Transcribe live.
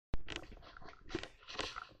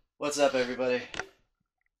What's up, everybody?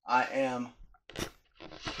 I am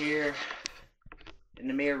here in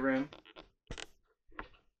the mirror room,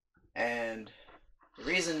 and the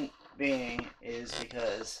reason being is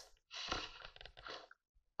because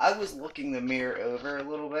I was looking the mirror over a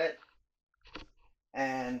little bit,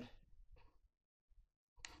 and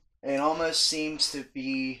it almost seems to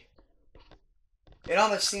be, it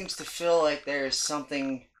almost seems to feel like there's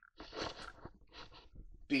something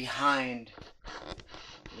behind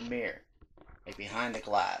the mirror, like behind the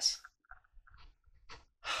glass.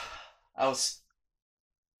 I was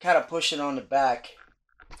kind of pushing on the back,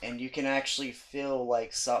 and you can actually feel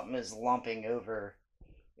like something is lumping over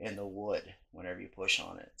in the wood whenever you push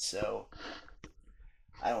on it. So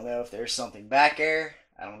I don't know if there's something back there.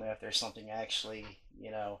 I don't know if there's something actually,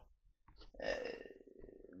 uh,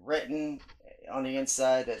 written on the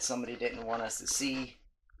inside that somebody didn't want us to see.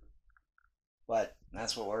 But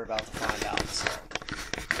that's what we're about to find out. So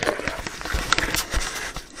there we go.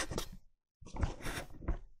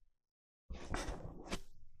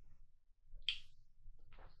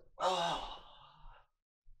 Oh.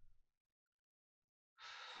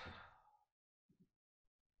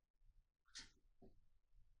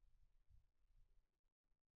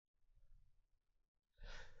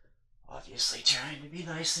 Obviously trying to be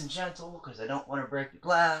nice and gentle because I don't want to break the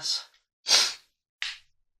glass.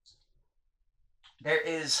 There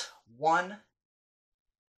is one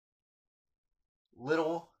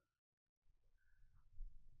little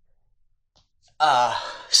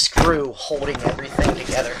screw holding everything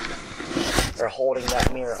together, or holding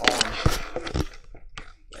that mirror on.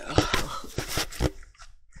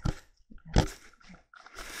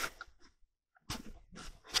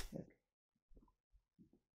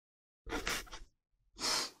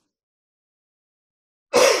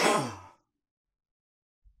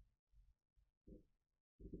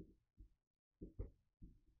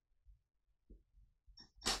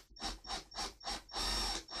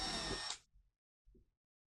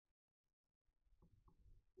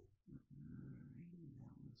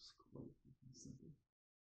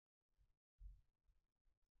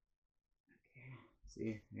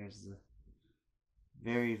 See, here's the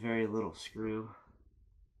very, very little screw.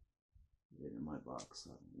 Put it in my box.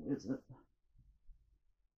 What is it?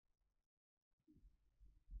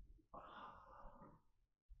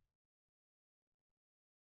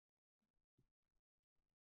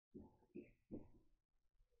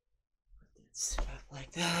 Put this back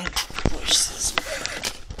like that. Push this back.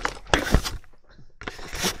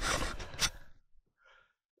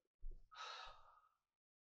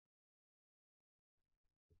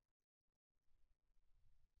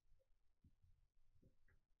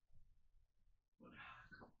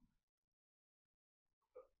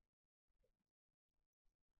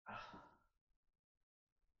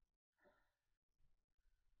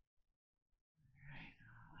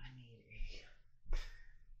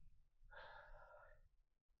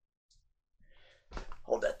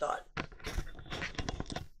 Hold that thought.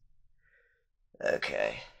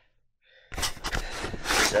 Okay.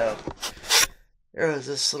 So, there was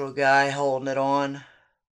this little guy holding it on.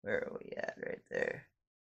 Where are we at? Right there.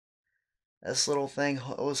 This little thing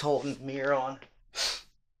was holding the mirror on.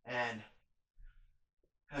 And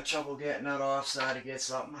had trouble getting that off, so I had to get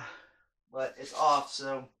something. But it's off,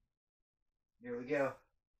 so here we go.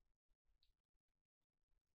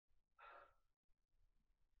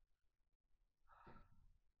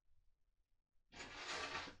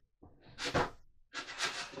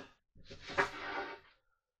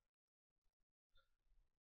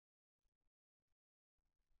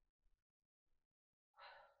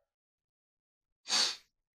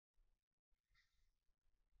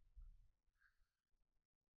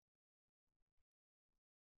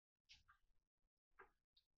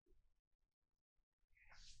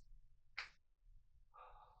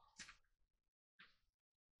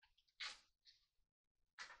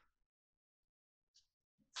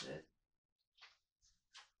 That's it.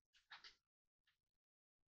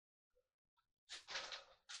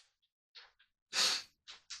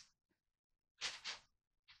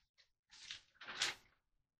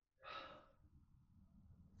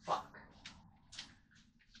 Fuck.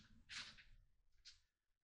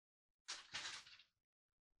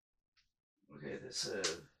 Okay,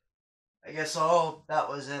 I guess all that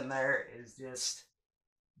was in there is just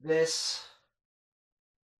this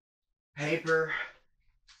paper,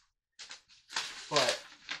 but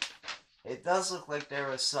it does look like there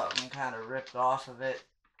was something kind of ripped off of it.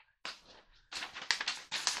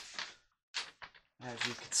 As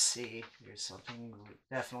you can see, there's something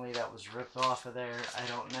definitely that was ripped off of there. I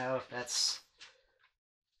don't know if that's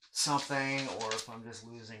something or if I'm just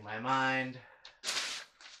losing my mind.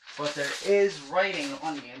 But there is writing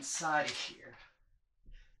on the inside of here.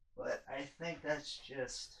 But I think that's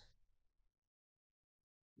just,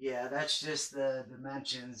 yeah, that's just the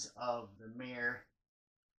dimensions of the mirror.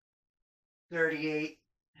 38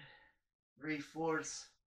 3/4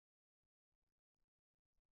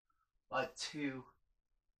 by 2.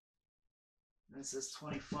 And this is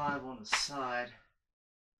 25 on the side.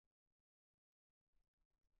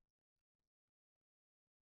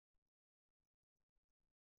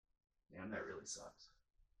 Damn, that really sucks.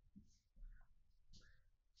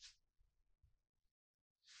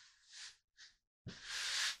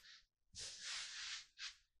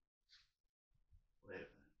 Wait a minute.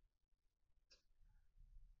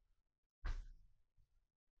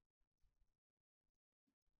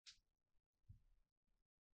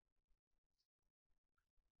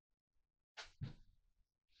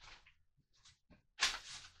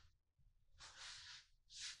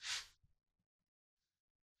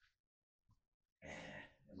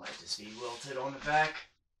 It might just be wilted on the back.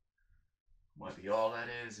 Might be all that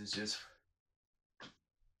is. It's just,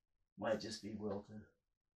 might just be wilted.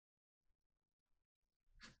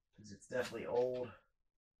 Because it's definitely old.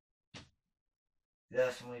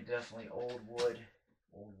 Definitely old wood.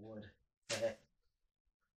 Old wood. That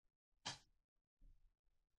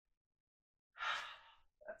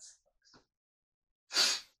sucks.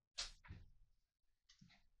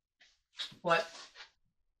 But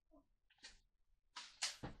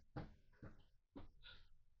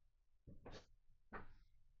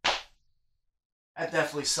that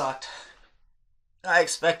definitely sucked. I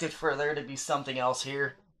expected for there to be something else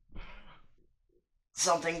here.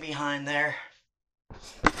 Something behind there.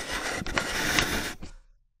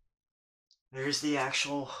 There's the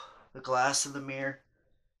glass of the mirror.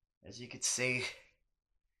 As you can see.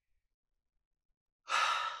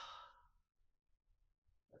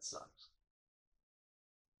 That sucks.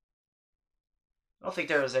 I don't think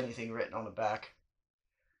there was anything written on the back.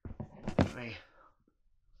 Let me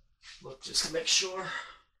look just to make sure.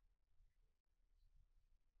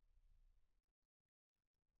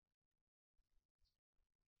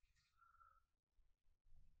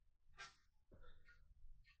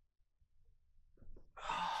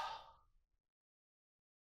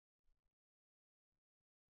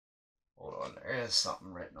 Hold on, there is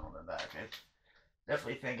something written on the back. I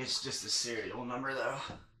definitely think it's just a serial number, though.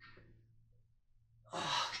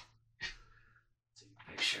 Take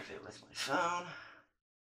a picture of it with my phone.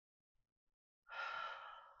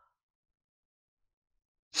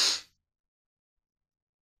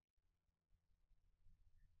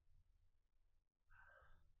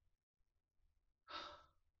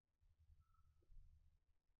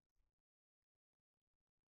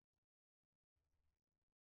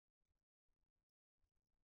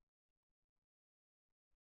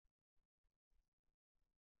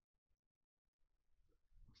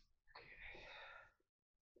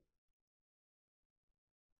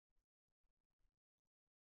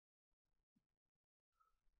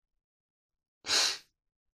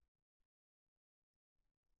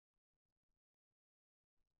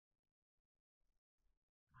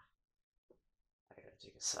 I gotta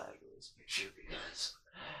take a sideways picture because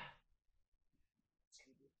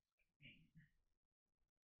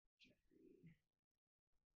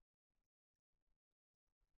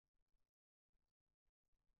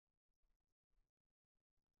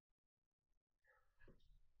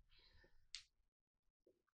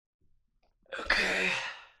okay.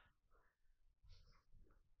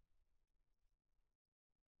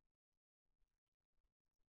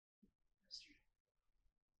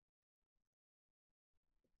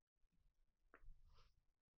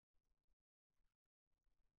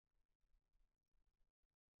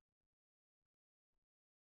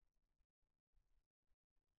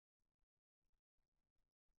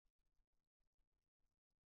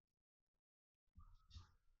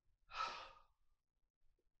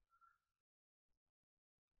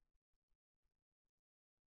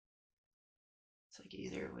 It's like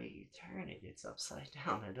either way you turn it, it's upside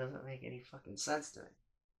down. It doesn't make any fucking sense to me.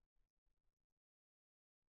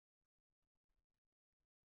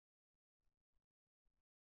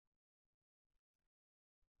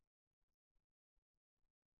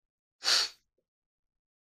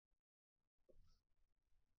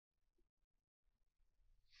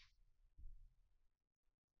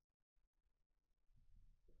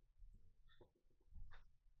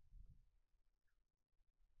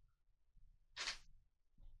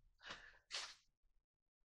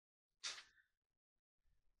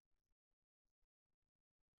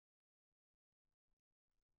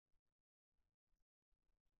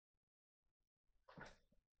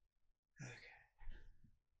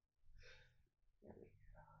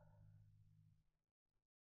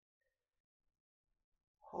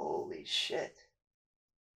 Holy shit.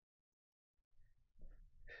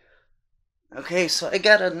 Okay, so I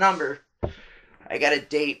got a number. I got a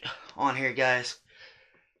date on here, guys.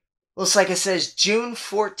 Looks like it says June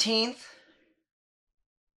 14th.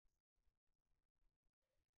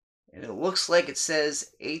 And it looks like it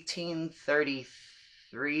says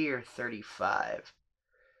 1833 or 35.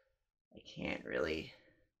 I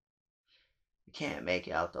can't make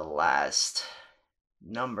out the last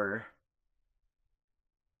number.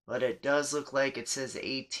 But it does look like it says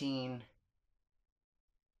 18.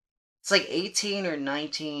 It's like 18 or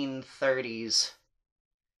 1930s.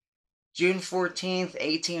 June 14th,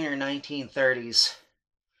 18 or 1930s.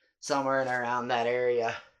 Somewhere in around that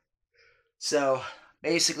area. So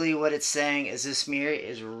basically what it's saying is this mirror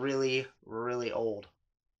is really, really old.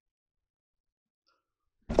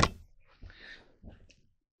 I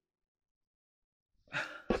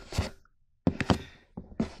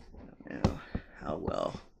don't know how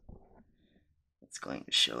well it's going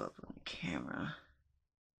to show up on the camera.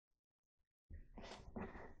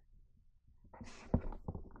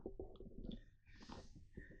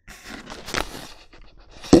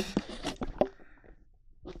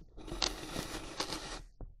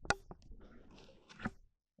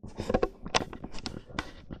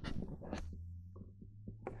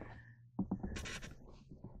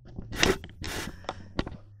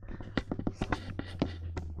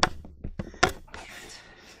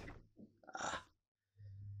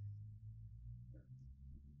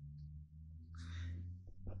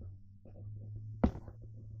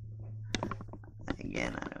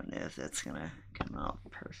 Again, I don't know if that's gonna come out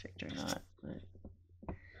perfect or not, but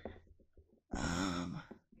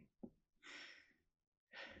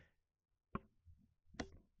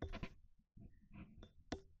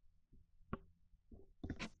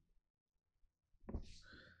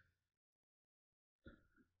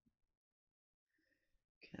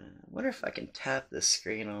I wonder if I can tap the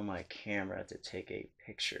screen on my camera to take a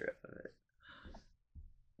picture of it.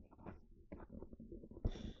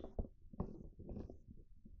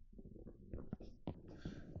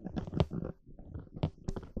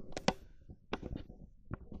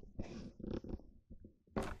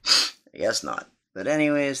 I guess not. But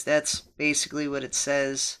anyways, that's basically what it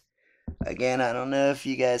says. Again, I don't know if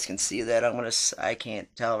you guys can see that. I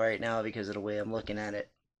can't tell right now because of the way I'm looking at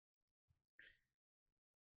it.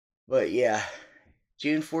 But yeah,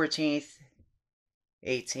 June 14th,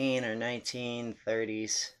 18 or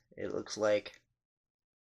 1930s, it looks like.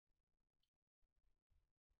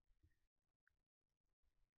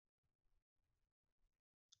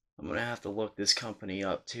 I'm gonna have to look this company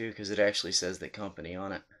up too because it actually says the company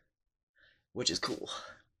on it, which is cool.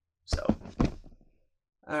 So,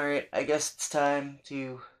 alright, I guess it's time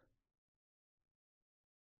to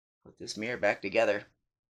put this mirror back together.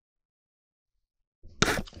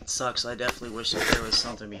 It sucks. I definitely wish that there was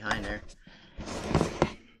something behind there.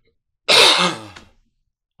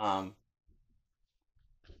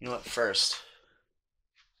 You know what? First,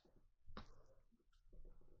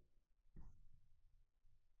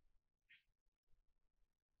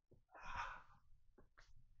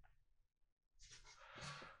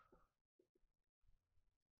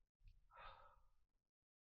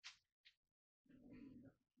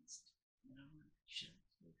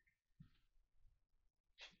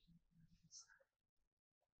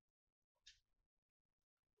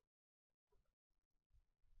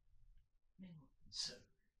 so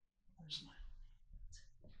where's my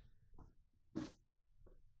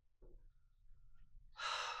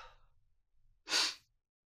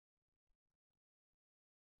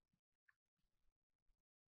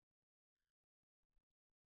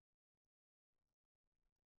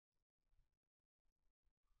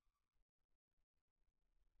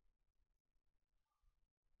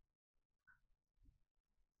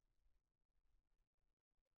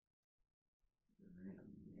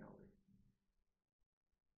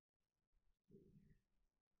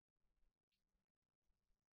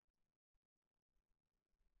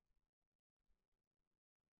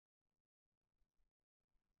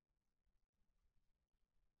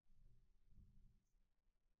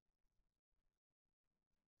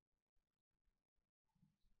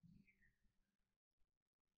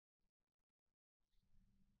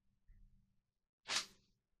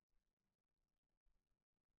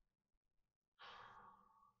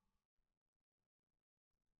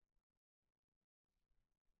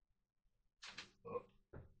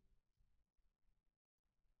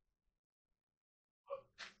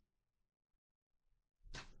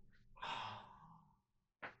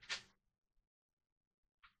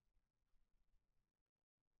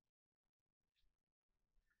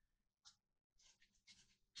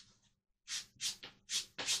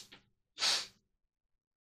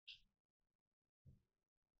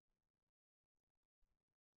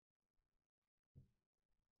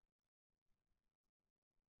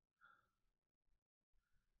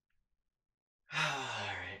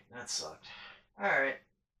That sucked. Alright.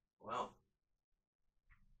 Well,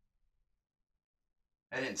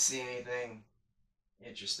 I didn't see anything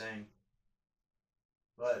interesting.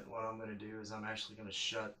 But what I'm going to do is I'm actually going to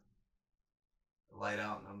shut the light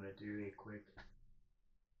out and I'm going to do a quick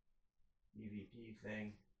EVP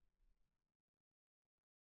thing.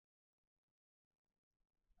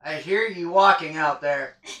 I hear you walking out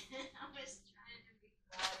there. I was trying to be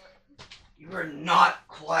quiet. You are not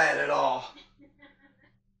quiet at all.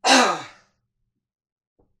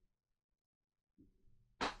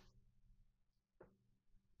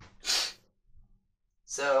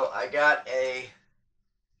 So I got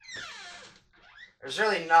there's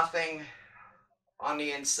really nothing on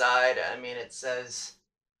the inside. I mean, it says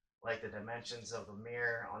like the dimensions of the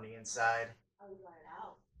mirror on the inside. Oh, you got it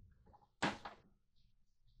out.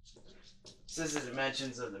 This is the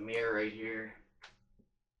dimensions of the mirror right here.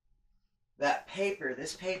 That paper,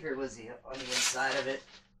 this paper was on the inside of it,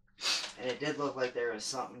 and it did look like there was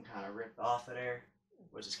something kind of ripped off of there,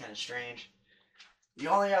 which is kind of strange. The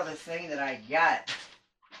only other thing that I got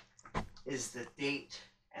is the date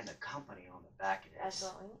and the company on the back of this. That's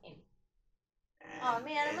what we need. And Oh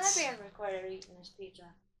man, am I it's- being recorded eating this pizza?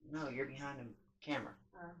 No, you're behind the camera.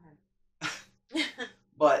 Oh, okay.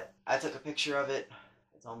 But I took a picture of it.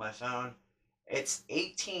 It's on my phone. It's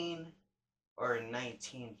 18 or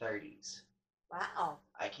 1930s. Wow.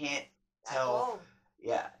 I can't That's tell. old.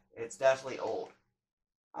 Yeah, it's definitely old.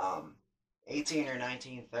 18 or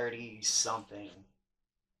 1930 something.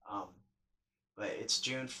 But it's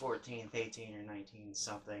June 14th, 18 or 19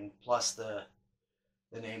 something, plus the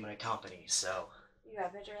name of the company. So You got a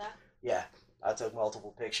picture of that? yeah, I took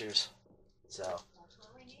multiple pictures. So That's what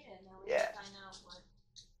we needed. Now we Yeah. can find out what.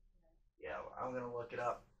 yeah, I'm gonna look it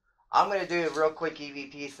up. I'm gonna do a real quick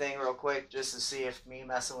EVP thing real quick just to see if me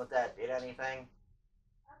messing with that did anything.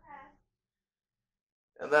 Okay.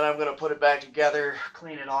 And then I'm gonna put it back together,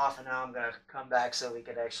 clean it off, and now I'm gonna come back so we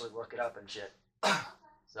could actually look it up and shit.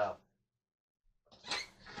 So.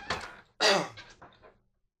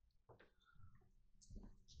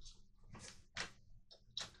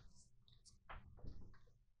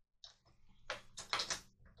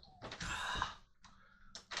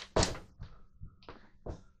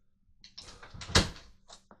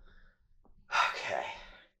 Okay,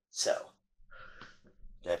 so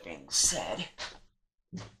that being said,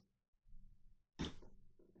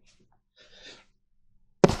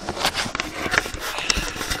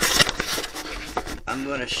 I'm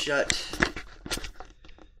gonna shut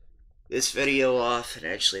this video off and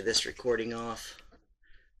actually this recording off.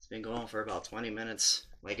 It's been going for about 20 minutes.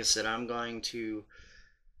 Like I said, I'm going to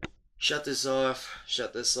shut this off,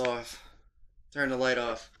 turn the light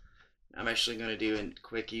off. I'm actually going to do a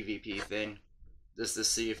quick EVP thing just to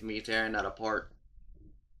see if me tearing that apart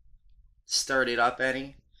started up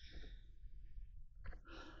any.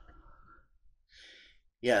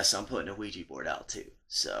 Yes, I'm putting a Ouija board out too,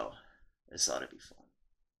 so this ought to be fun.